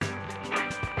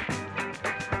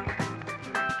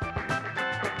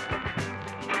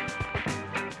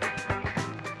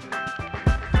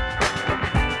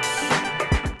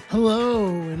Hello,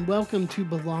 and welcome to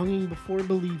Belonging Before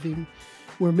Believing,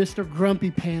 where Mr. Grumpy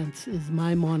Pants is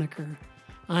my moniker.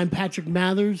 I'm Patrick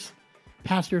Mathers,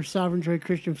 pastor of Sovereign Joy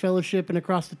Christian Fellowship, and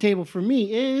across the table from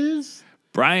me is...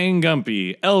 Brian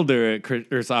Gumpy, elder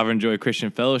at Sovereign Joy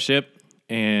Christian Fellowship,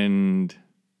 and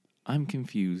I'm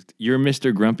confused. You're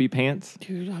Mr. Grumpy Pants?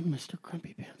 Dude, I'm Mr.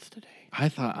 Grumpy Pants today. I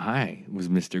thought I was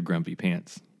Mr. Grumpy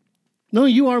Pants. No,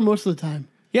 you are most of the time.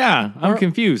 Yeah, I'm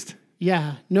confused.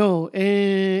 Yeah, no, I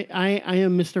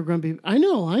am Mr. Grumpy. I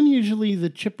know, I'm usually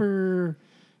the chipper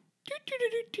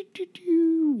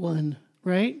one,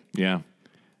 right? Yeah.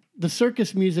 The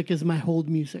circus music is my hold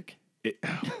music.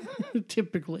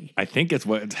 Typically. I think it's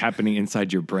what's happening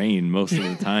inside your brain most of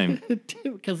the time.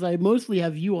 Because I mostly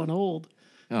have you on hold.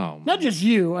 Oh, Not just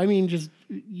you. I mean, just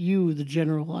you, the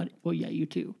general audience. Well, yeah, you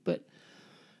too. But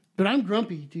I'm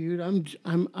grumpy, dude.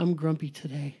 I'm grumpy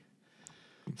today.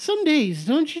 Some days,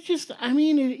 don't you just? I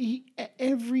mean,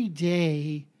 every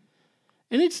day,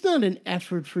 and it's not an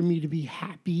effort for me to be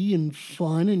happy and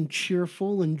fun and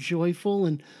cheerful and joyful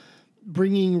and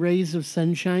bringing rays of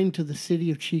sunshine to the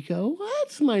city of Chico.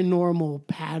 That's my normal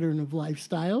pattern of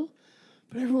lifestyle.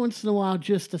 But every once in a while,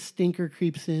 just a stinker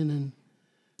creeps in,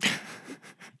 and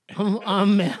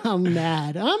I'm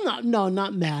mad.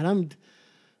 Not mad.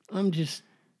 I'm just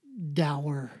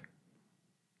dour.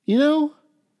 You know?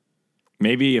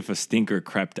 maybe if a stinker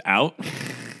crept out,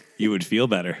 you would feel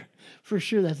better. For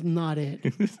sure, that's not it.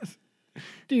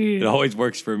 Dude. It always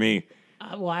works for me.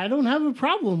 Well, I don't have a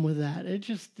problem with that. It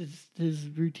just is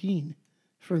routine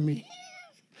for me.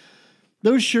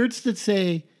 Those shirts that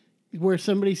say, where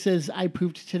somebody says, I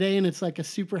pooped today, and it's like a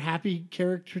super happy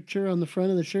caricature on the front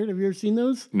of the shirt. Have you ever seen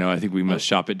those? No, I think we must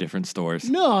shop at different stores.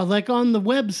 No, like on the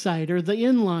website or the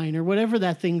inline or whatever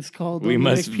that thing's called. We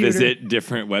must visit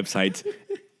different websites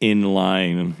in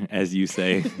line, as you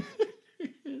say.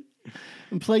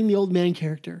 I'm playing the old man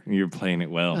character. You're playing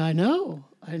it well. I know.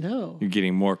 You're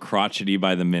getting more crotchety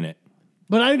by the minute.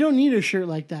 But I don't need a shirt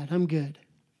like that. I'm good.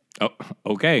 Oh,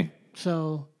 okay.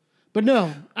 So, but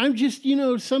no, I'm just,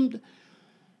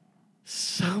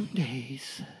 some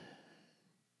days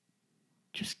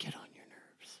just get on your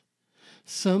nerves.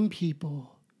 Some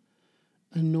people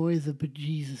annoy the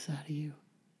bejesus out of you.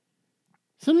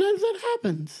 Sometimes that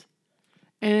happens.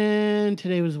 And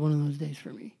today was one of those days for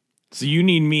me. So you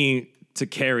need me to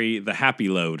carry the happy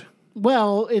load.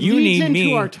 Well, it You leads need into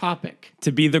me our topic.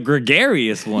 to be the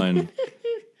gregarious one.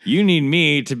 You need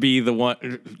me to be the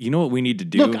one. You know what we need to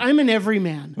do? Look, I'm an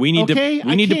everyman. We need okay?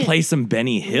 to to play some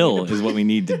Benny Hill is what we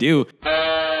need to do.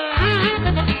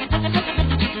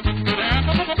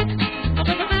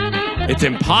 It's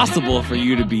impossible for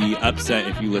you to be upset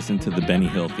if you listen to the Benny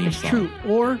Hill theme It's song.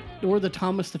 true. Or the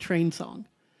Thomas the Train song.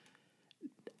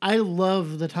 I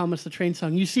love the Thomas the Train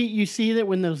song. You see that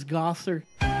when those goths are...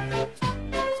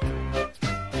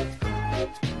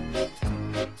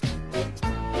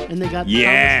 And they got the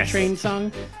Thomas the Train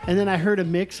song. And then I heard a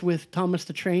mix with Thomas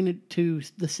the Train to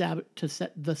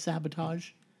the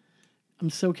Sabotage. I'm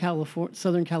so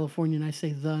Southern Californian, I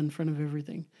say the in front of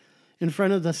everything. In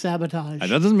front of the Sabotage. That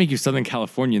doesn't make you Southern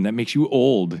Californian. That makes you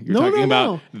old. You're talking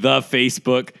about the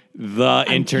Facebook, the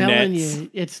internet. I'm telling you,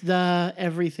 it's the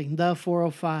everything. The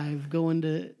 405, going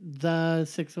to the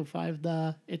 605,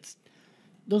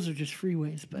 those are just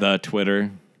freeways. But The Twitter.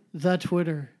 The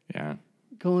Twitter. Yeah.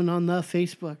 Going on the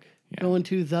Facebook. Yeah. Going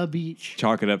to the beach.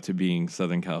 Chalk it up to being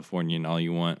Southern Californian all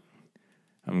you want.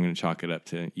 I'm going to chalk it up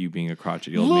to you being a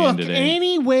crotchety old man today.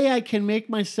 Any way I can make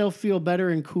myself feel better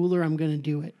and cooler, I'm going to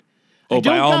do it. Oh, I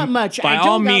don't got much. By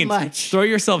all means, throw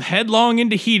yourself headlong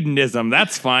into hedonism.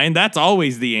 That's fine. That's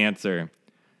always the answer.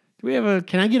 Do we have a...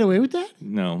 Can I get away with that?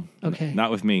 No. Okay.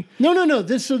 Not with me. No.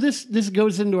 This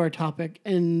goes into our topic,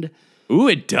 and... Ooh,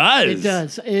 it does. It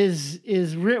does.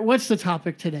 What's the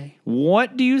topic today?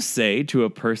 What do you say to a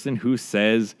person who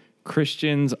says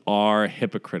Christians are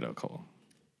hypocritical?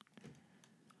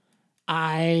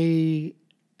 I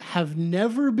have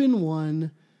never been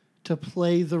one to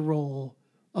play the role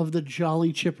of the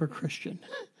jolly chipper Christian.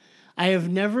 I have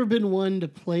never been one to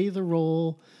play the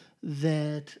role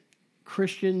that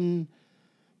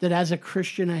as a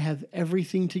Christian I have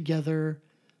everything together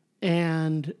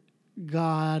and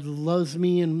God loves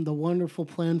me and the wonderful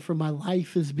plan for my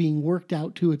life is being worked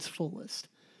out to its fullest.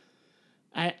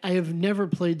 I have never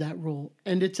played that role.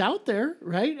 And it's out there,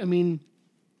 right? I mean,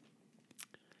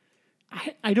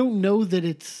 I don't know that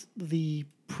it's the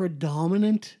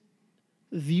predominant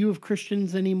view of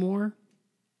Christians anymore.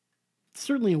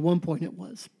 Certainly at one point it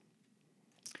was.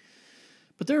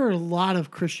 But there are a lot of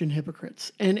Christian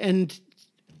hypocrites. And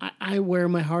I wear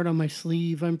my heart on my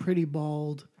sleeve. I'm pretty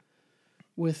bald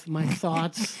with my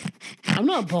thoughts. I'm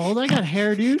not bald. I got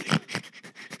hair, dude.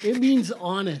 It means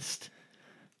honest.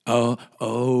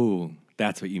 Oh,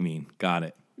 that's what you mean. Got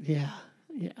it. Yeah.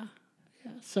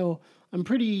 So I'm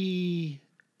pretty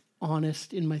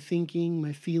honest in my thinking,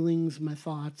 my feelings, my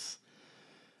thoughts.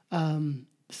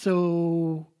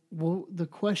 So the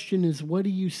question is, what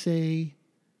do you say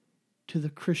to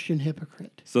the Christian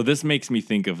hypocrite? So this makes me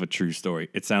think of a true story.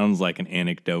 It sounds like an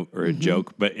anecdote or a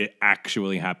joke, but it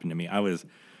actually happened to me. I was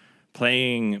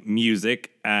playing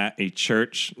music at a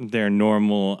church. Their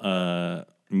normal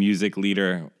music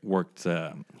leader worked,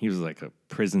 he was like a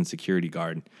prison security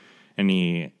guard, and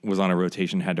he was on a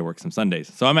rotation, had to work some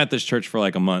Sundays. So I'm at this church for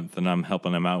like a month, and I'm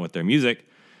helping them out with their music.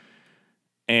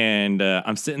 And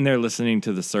I'm sitting there listening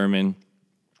to the sermon,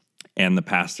 and the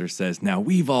pastor says, now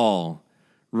we've all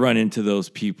run into those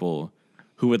people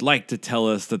who would like to tell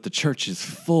us that the church is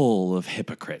full of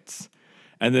hypocrites.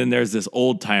 And then there's this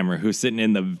old timer who's sitting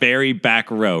in the very back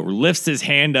row, lifts his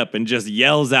hand up and just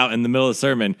yells out in the middle of the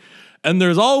sermon, and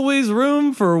there's always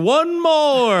room for one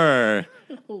more.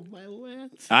 Oh, my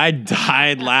Lance. I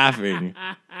died laughing.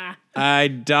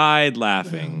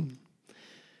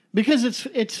 Because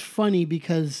it's funny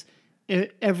because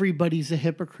everybody's a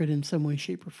hypocrite in some way,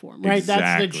 shape, or form, right?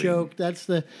 Exactly. That's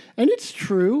the joke. And it's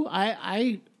true.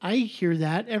 I hear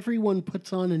that. Everyone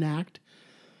puts on an act.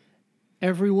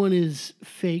 Everyone is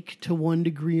fake to one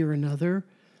degree or another.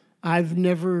 I've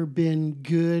never been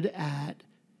good at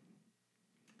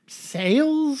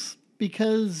sales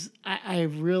because I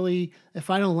really,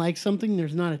 if I don't like something,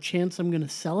 there's not a chance I'm going to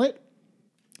sell it.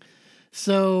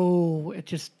 So it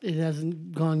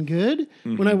hasn't gone good.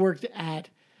 Mm-hmm. When I worked at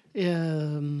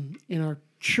in our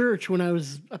church, when I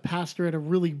was a pastor at a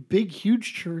really big,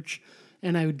 huge church,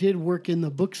 and I did work in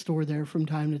the bookstore there from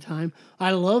time to time,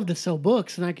 I loved to sell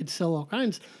books, and I could sell all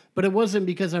kinds, but it wasn't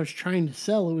because I was trying to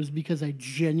sell. It was because I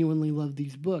genuinely loved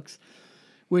these books,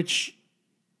 which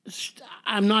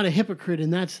I'm not a hypocrite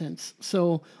in that sense.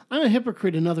 So I'm a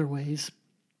hypocrite in other ways,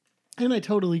 and I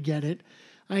totally get it.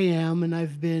 I am, and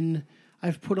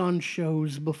I've put on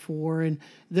shows before, and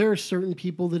there are certain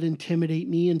people that intimidate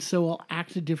me, and so I'll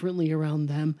act differently around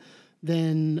them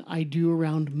than I do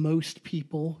around most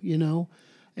people, you know?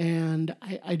 And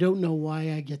I don't know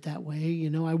why I get that way,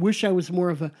 you know? I wish I was more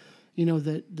of a, you know,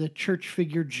 the church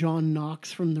figure John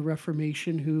Knox from the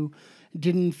Reformation who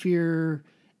didn't fear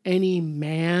any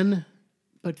man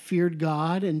but feared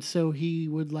God, and so he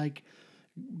would, like,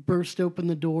 burst open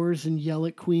the doors and yell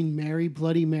at Queen Mary,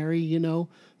 Bloody Mary, you know,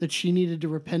 that she needed to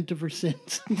repent of her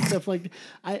sins and stuff like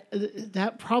that.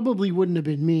 That probably wouldn't have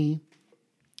been me.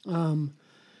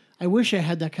 I wish I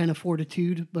had that kind of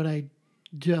fortitude, but I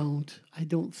don't. I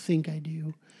don't think I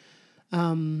do.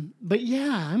 But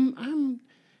yeah, I'm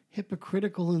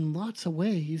hypocritical in lots of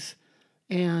ways,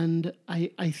 and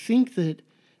I think that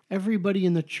everybody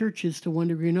in the church is to one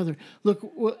degree or another. Look,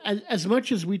 as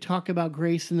much as we talk about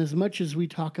grace and as much as we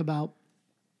talk about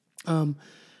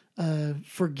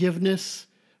forgiveness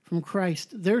from Christ,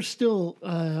 there's still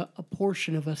a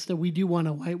portion of us that we do want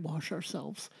to whitewash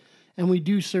ourselves. And we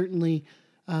do certainly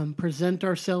present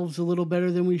ourselves a little better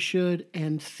than we should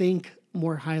and think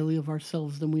more highly of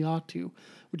ourselves than we ought to,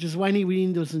 which is why we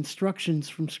need those instructions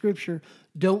from Scripture.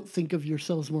 Don't think of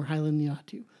yourselves more highly than you ought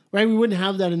to. Right? We wouldn't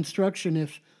have that instruction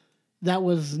if that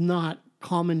was not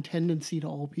common tendency to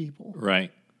all people.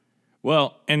 Right.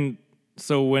 Well, and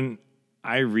so when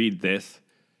I read this,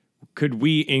 could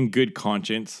we in good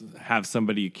conscience have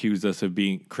somebody accuse us of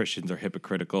being Christians or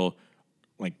hypocritical?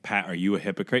 Like, Pat, are you a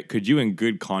hypocrite? Could you in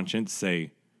good conscience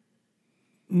say,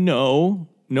 no,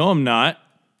 I'm not?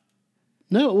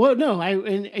 No, well, no.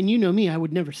 And you know me, I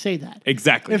would never say that.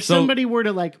 Exactly. If somebody were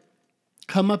to, like,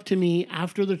 come up to me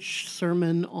after the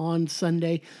sermon on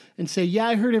Sunday and say, yeah,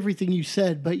 I heard everything you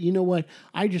said, but you know what?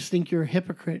 I just think you're a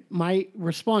hypocrite. My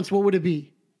response, what would it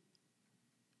be?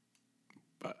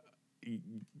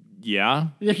 Yeah.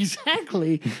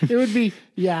 Exactly. It would be,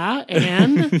 yeah,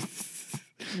 and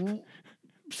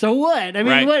so what? I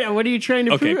mean, right. What are you trying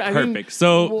to prove? Okay, perfect.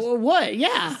 So what?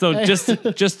 Yeah. So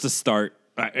just to start,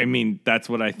 I mean, that's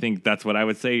what I think. That's what I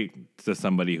would say to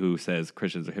somebody who says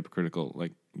Christians are hypocritical.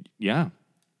 Like, yeah.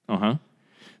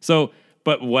 So,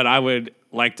 but what I would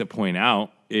like to point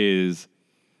out is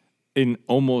in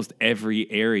almost every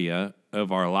area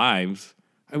of our lives,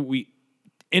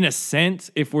 in a sense,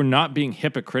 if we're not being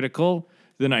hypocritical,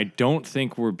 then I don't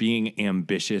think we're being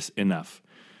ambitious enough.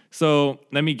 So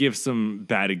let me give some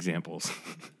bad examples.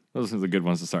 Those are the good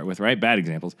ones to start with, right? Bad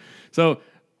examples. So,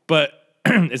 but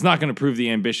it's not going to prove the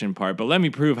ambition part, but let me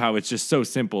prove how it's just so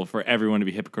simple for everyone to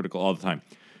be hypocritical all the time.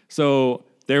 So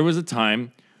there was a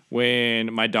time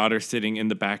when my daughter's sitting in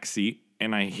the back seat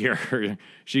and I hear her,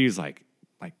 she's like,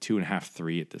 like 2.5,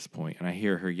 3 at this point, and I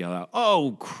hear her yell out,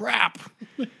 "Oh crap!"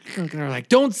 And they're like,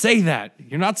 "Don't say that.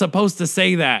 You're not supposed to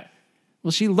say that."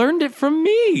 Well, she learned it from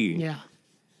me. Yeah.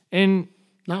 And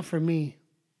Not from me.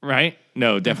 right?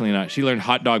 No, definitely not. She learned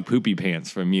 "Hot Dog Poopy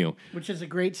Pants" from you. Which is a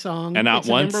great song. And not it's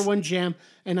once- a number one jam,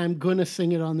 and I'm gonna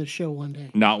sing it on the show one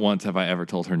day. Not once have I ever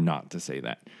told her not to say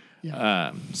that.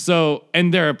 Yeah. So,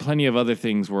 and there are plenty of other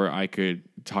things where I could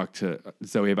talk to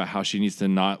Zoe about how she needs to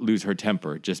not lose her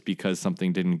temper just because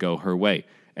something didn't go her way.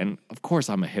 And of course,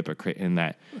 I'm a hypocrite in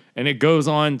that. And it goes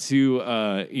on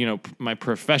to, my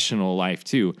professional life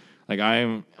too. Like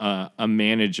I'm a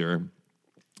manager,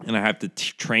 and I have to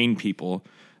train people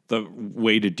the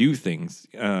way to do things.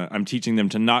 I'm teaching them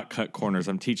to not cut corners.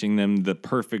 I'm teaching them the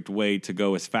perfect way to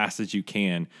go as fast as you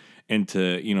can, and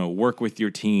to, work with your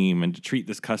team and to treat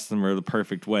this customer the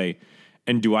perfect way.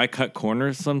 And do I cut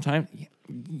corners sometimes?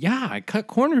 Yeah, I cut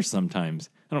corners sometimes.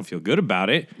 I don't feel good about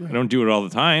it. Right. I don't do it all the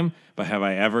time. But have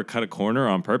I ever cut a corner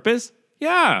on purpose?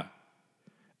 Yeah.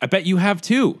 I bet you have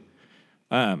too.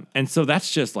 And so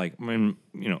that's just like, when,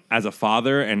 as a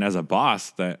father and as a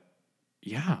boss, that,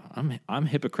 yeah, I'm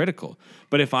hypocritical.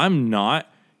 But if I'm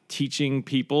not teaching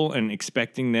people and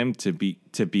expecting them to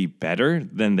be better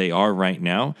than they are right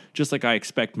now, just like I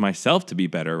expect myself to be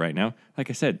better right now. Like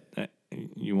I said,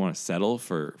 you want to settle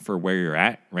for where you're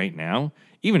at right now.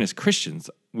 Even as Christians,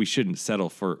 we shouldn't settle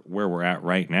for where we're at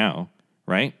right now,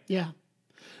 right? Yeah.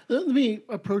 Let me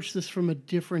approach this from a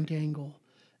different angle.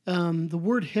 The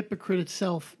word hypocrite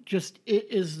itself it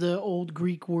is the old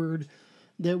Greek word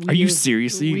that we Are you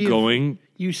seriously going?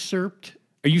 Usurped.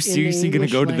 Are you seriously going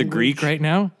to go to the Greek right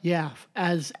now? Yeah,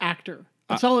 as actor.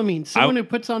 That's all it means. Someone who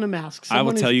puts on a mask. I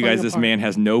will tell you guys, this man man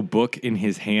has no book in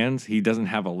his hands. He doesn't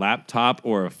have a laptop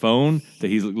or a phone that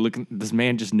he's looking. This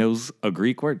man just knows a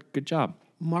Greek word. Good job.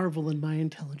 Marvel in my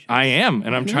intelligence. I am,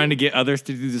 and I'm trying to get others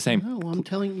to do the same. No, I'm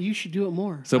telling you, you should do it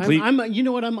more. So please, you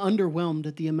know what? I'm underwhelmed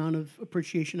at the amount of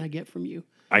appreciation I get from you.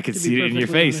 I can see it in your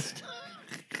face.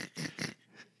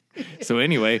 So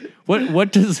anyway,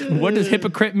 what does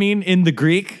hypocrite mean in the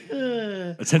Greek?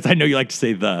 Since I know you like to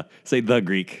say the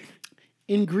Greek.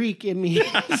 In Greek, it means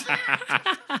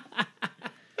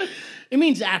it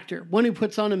means actor, one who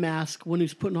puts on a mask, one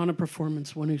who's putting on a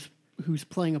performance, one who's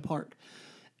playing a part.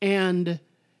 And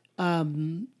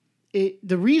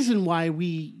the reason why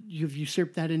you've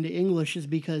usurped that into English is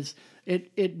because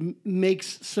it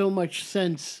makes so much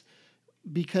sense,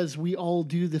 because we all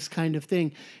do this kind of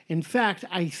thing. In fact,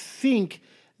 I think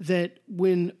that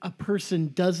when a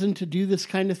person doesn't do this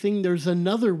kind of thing, there's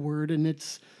another word, and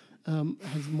it's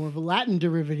has more of a Latin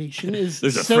derivation. There's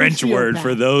a French word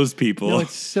for those people. No,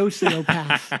 it's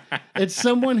sociopath. It's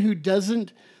someone who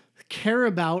doesn't care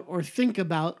about or think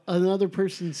about another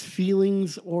person's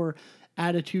feelings or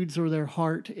attitudes or their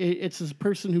heart. It's a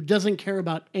person who doesn't care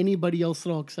about anybody else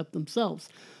at all except themselves.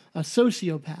 A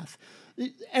sociopath.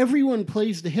 Everyone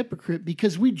plays the hypocrite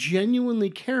because we genuinely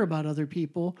care about other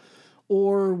people,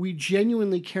 or we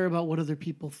genuinely care about what other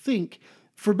people think.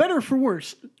 For better or for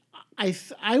worse,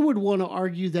 I would want to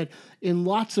argue that in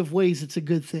lots of ways it's a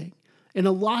good thing. In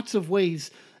lots of ways,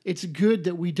 it's good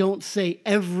that we don't say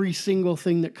every single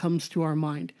thing that comes to our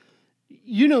mind.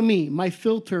 You know me, my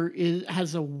filter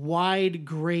has a wide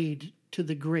grade to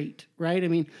the great, right? I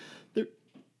mean,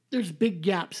 there's big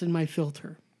gaps in my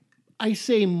filter. I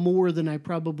say more than I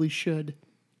probably should,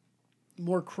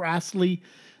 more crassly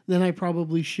than I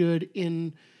probably should,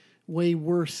 in way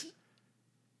worse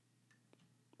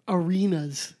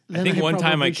arenas. I think one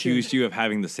time I accused you of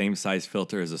having the same size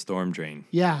filter as a storm drain.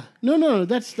 Yeah. No,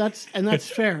 that's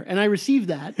fair. And I received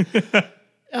that.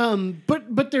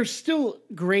 But there's still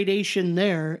gradation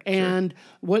there. And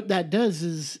what that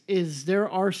does is there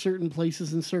are certain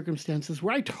places and circumstances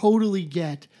where I totally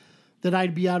get that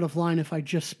I'd be out of line if I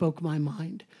just spoke my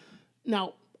mind.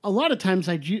 Now, a lot of times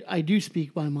I do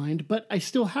speak my mind, but I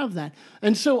still have that.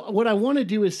 And so what I want to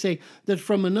do is say that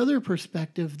from another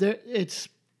perspective, that it's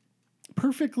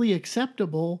perfectly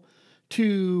acceptable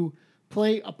to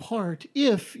play a part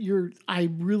if you're, I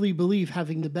really believe,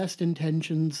 having the best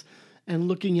intentions and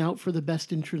looking out for the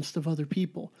best interest of other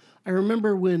people. I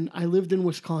remember when I lived in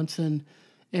Wisconsin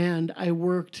and I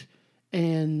worked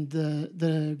in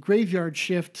the graveyard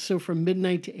shift, so from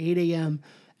midnight to 8 a.m.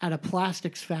 at a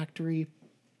plastics factory.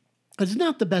 It's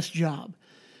not the best job.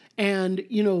 And,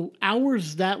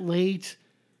 hours that late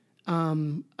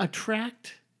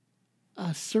attract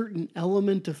a certain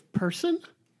element of person,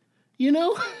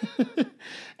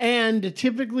 and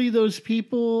typically those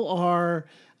people are,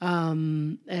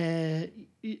 they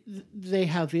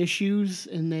have issues,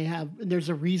 and there's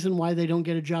a reason why they don't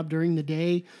get a job during the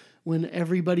day when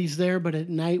everybody's there, but at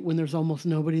night when there's almost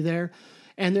nobody there.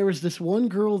 And there was this one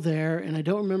girl there, and I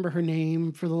don't remember her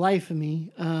name for the life of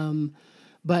me,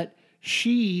 but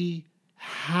she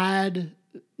had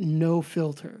no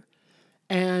filter.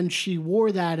 And she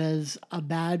wore that as a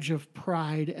badge of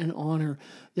pride and honor,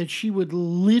 that she would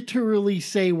literally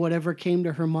say whatever came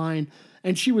to her mind.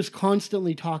 And she was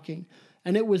constantly talking.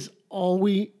 And it was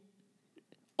almost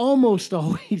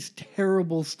always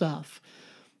terrible stuff.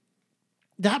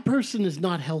 That person is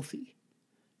not healthy.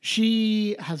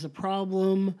 She has a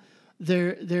problem.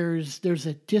 There's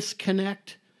a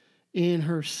disconnect in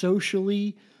her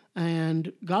socially.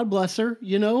 And God bless her.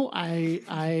 You know,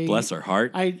 I Bless her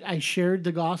heart. I shared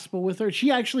the gospel with her.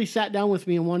 She actually sat down with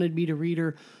me and wanted me to read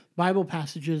her Bible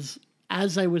passages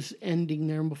as I was ending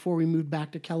there and before we moved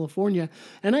back to California.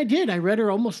 And I did. I read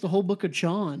her almost the whole book of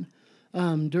John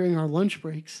during our lunch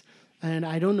breaks. And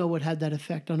I don't know what had that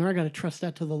effect on her. I got to trust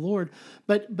that to the Lord.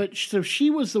 But so she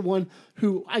was the one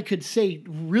who I could say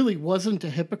really wasn't a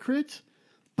hypocrite,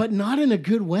 but not in a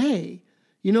good way.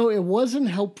 You know, it wasn't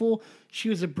helpful. She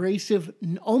was abrasive.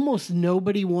 Almost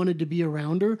nobody wanted to be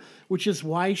around her, which is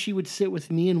why she would sit with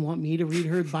me and want me to read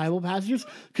her Bible passages,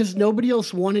 because nobody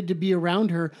else wanted to be around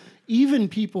her, even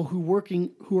people who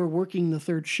are working the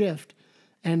third shift.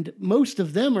 And most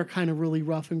of them are kind of really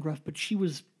rough and gruff, but she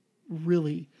was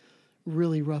really,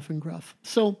 really rough and gruff.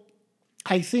 So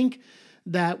I think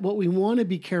that what we want to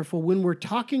be careful when we're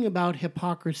talking about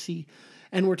hypocrisy,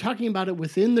 and we're talking about it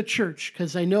within the church,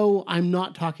 because I know I'm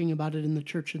not talking about it in the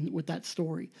church with that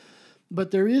story.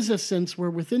 But there is a sense where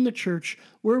within the church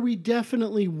where we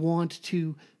definitely want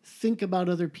to think about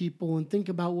other people and think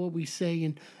about what we say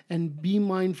and be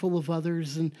mindful of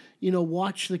others and, you know,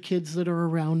 watch the kids that are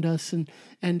around us.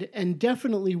 And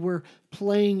definitely we're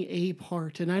playing a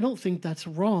part. And I don't think that's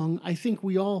wrong. I think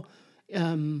we all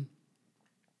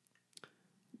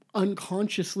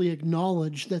unconsciously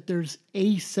acknowledge that there's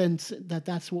a sense that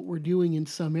that's what we're doing in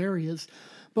some areas.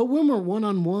 But when we're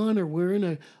one-on-one or we're in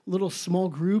a little small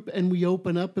group and we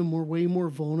open up and we're way more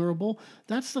vulnerable,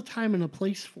 that's the time and a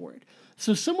place for it.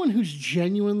 So someone who's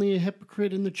genuinely a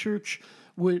hypocrite in the church,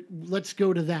 let's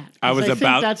go to that. I was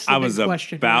about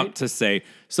right? to say,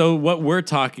 so what we're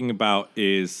talking about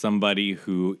is somebody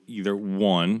who either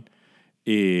one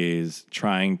is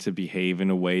trying to behave in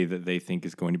a way that they think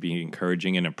is going to be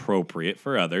encouraging and appropriate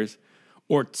for others,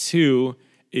 or two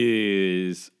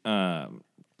is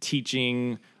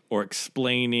teaching or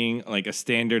explaining like a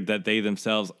standard that they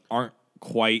themselves aren't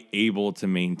quite able to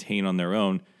maintain on their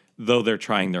own, though they're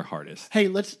trying their hardest. Hey,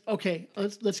 let's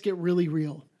get really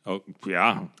real. Oh,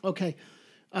 yeah. Okay.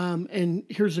 And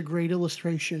here's a great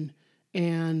illustration.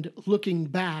 And looking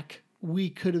back,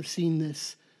 we could have seen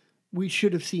this. We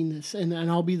should have seen this. And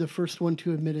I'll be the first one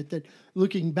to admit it, that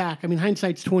looking back, I mean,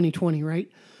 hindsight's 20/20, right?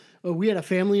 We had a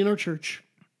family in our church,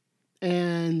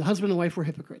 and the husband and wife were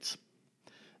hypocrites.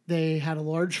 They had a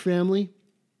large family.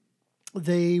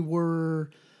 They were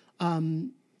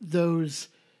those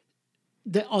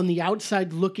that on the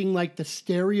outside looking like the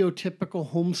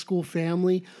stereotypical homeschool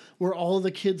family where all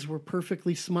the kids were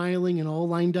perfectly smiling and all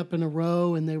lined up in a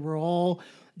row, and they were all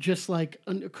just like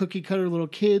cookie cutter little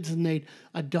kids, and they'd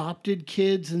adopted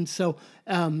kids. And so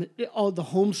all the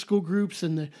homeschool groups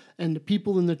and the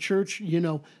people in the church, you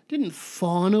know, didn't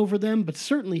fawn over them, but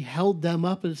certainly held them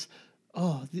up as,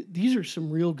 these are some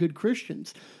real good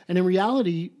Christians. And in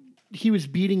reality, he was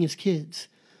beating his kids.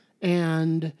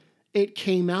 And it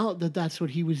came out that that's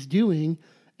what he was doing,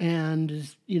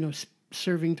 and, you know,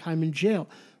 serving time in jail.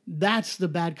 That's the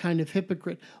bad kind of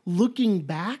hypocrite. Looking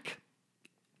back,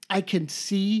 I can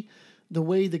see the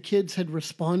way the kids had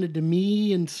responded to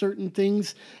me and certain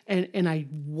things, and I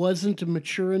wasn't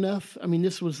mature enough. I mean,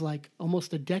 this was like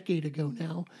almost a decade ago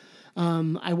now.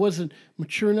 I wasn't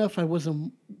mature enough. I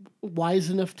wasn't wise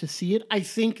enough to see it. I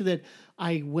think that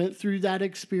I went through that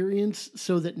experience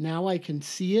so that now I can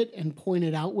see it and point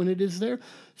it out when it is there.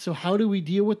 So how do we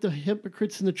deal with the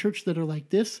hypocrites in the church that are like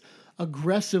this?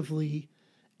 Aggressively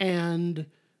and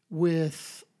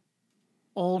with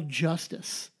all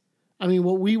justice. I mean,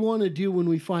 what we want to do when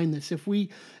we find this, if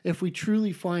we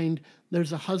truly find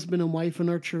there's a husband and wife in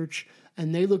our church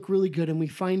and they look really good and we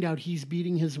find out he's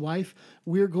beating his wife,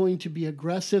 we're going to be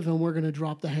aggressive and we're going to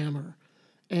drop the hammer.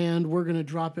 And we're going to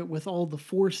drop it with all the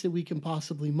force that we can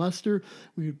possibly muster.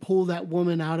 We would pull that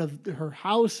woman out of her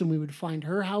house and we would find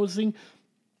her housing.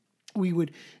 We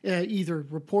would either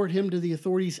report him to the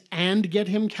authorities and get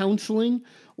him counseling,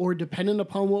 or dependent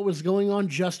upon what was going on,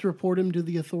 just report him to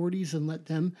the authorities and let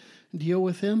them deal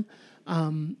with him.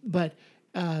 But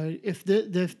if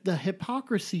the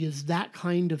hypocrisy is that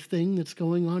kind of thing that's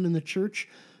going on in the church,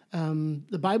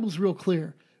 the Bible's real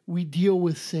clear. We deal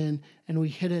with sin and we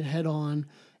hit it head on,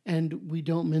 and we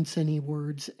don't mince any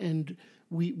words, and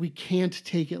we can't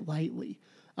take it lightly.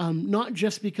 Not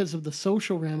just because of the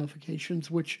social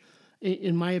ramifications, which,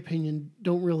 in my opinion,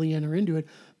 don't really enter into it,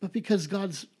 but because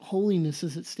God's holiness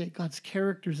is at stake, God's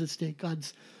character is at stake,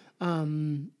 God's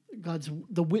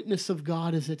the witness of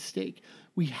God is at stake.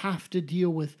 We have to deal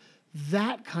with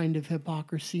that kind of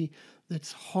hypocrisy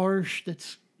that's harsh,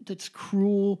 that's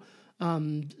cruel,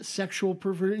 sexual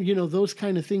perversion, those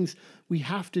kind of things. We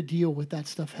have to deal with that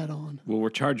stuff head on. Well, we're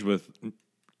charged with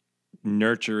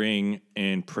nurturing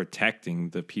and protecting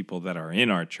the people that are in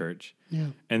our church. Yeah.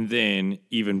 And then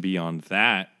even beyond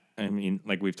that, I mean,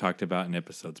 like we've talked about in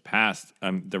episodes past,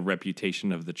 the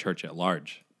reputation of the church at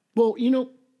large. Well,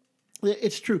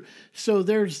 it's true. So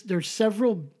there's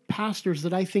several pastors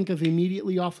that I think of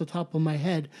immediately off the top of my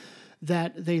head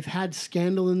that they've had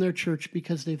scandal in their church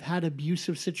because they've had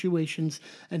abusive situations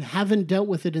and haven't dealt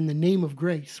with it in the name of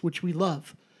grace, which we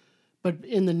love. But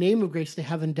in the name of grace, they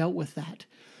haven't dealt with that.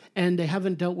 And they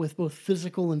haven't dealt with both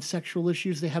physical and sexual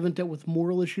issues. They haven't dealt with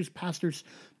moral issues, pastors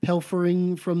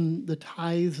pilfering from the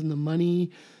tithes and the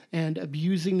money and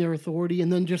abusing their authority,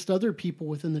 and then just other people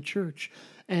within the church.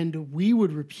 And we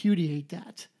would repudiate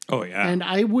that. Oh, yeah. And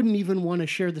I wouldn't even want to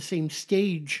share the same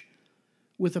stage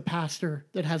with a pastor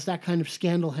that has that kind of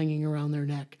scandal hanging around their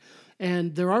neck.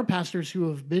 And there are pastors who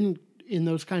have been in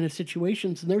those kind of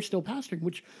situations, and they're still pastoring,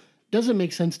 which doesn't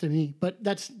make sense to me. But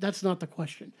that's not the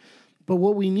question. But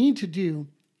what we need to do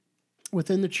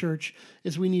within the church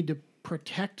is we need to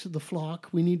protect the flock.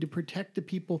 We need to protect the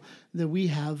people that we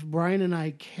have. Brian and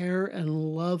I care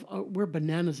and love. We're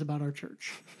bananas about our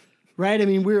church, right? I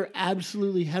mean, we're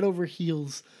absolutely head over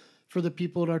heels for the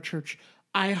people at our church.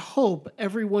 I hope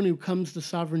everyone who comes to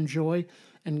Sovereign Joy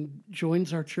and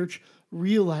joins our church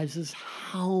realizes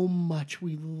how much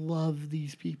we love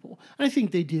these people. I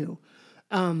think they do.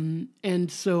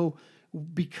 And so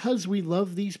because we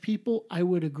love these people, I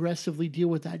would aggressively deal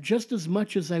with that just as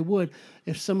much as I would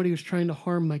if somebody was trying to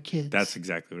harm my kids. That's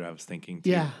exactly what I was thinking,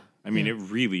 too. Yeah. I mean, it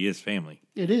really is family.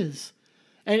 It is.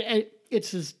 And it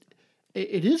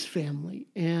is family,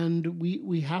 and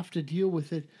we have to deal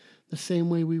with it the same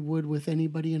way we would with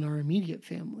anybody in our immediate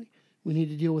family. We need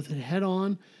to deal with it head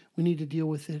on. We need to deal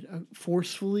with it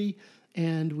forcefully,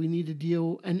 and we need to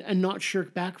deal and not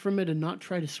shirk back from it and not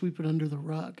try to sweep it under the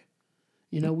rug.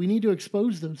 We need to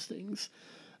expose those things,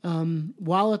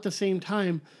 while at the same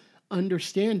time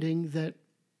understanding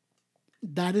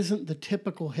that isn't the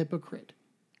typical hypocrite.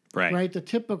 Right. The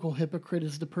typical hypocrite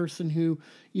is the person who,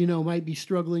 might be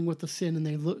struggling with the sin and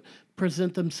they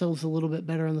present themselves a little bit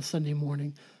better on the Sunday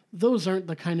morning. Those aren't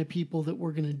the kind of people that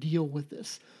we're going to deal with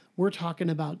this. We're talking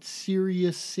about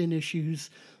serious sin issues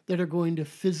that are going to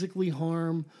physically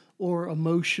harm or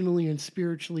emotionally and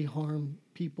spiritually harm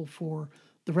people for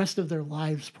the rest of their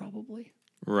lives, probably.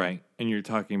 Right. And you're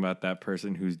talking about that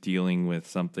person who's dealing with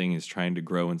something, is trying to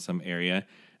grow in some area,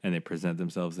 and they present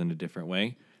themselves in a different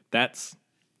way. That's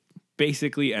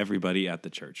basically everybody at the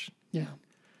church. Yeah.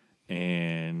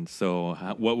 And so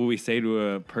what would we say to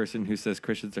a person who says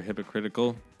Christians are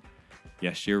hypocritical?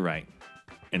 Yes, you're right.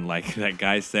 And like that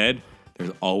guy said,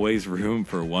 there's always room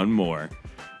for one more.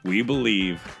 We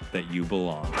believe that you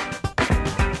belong.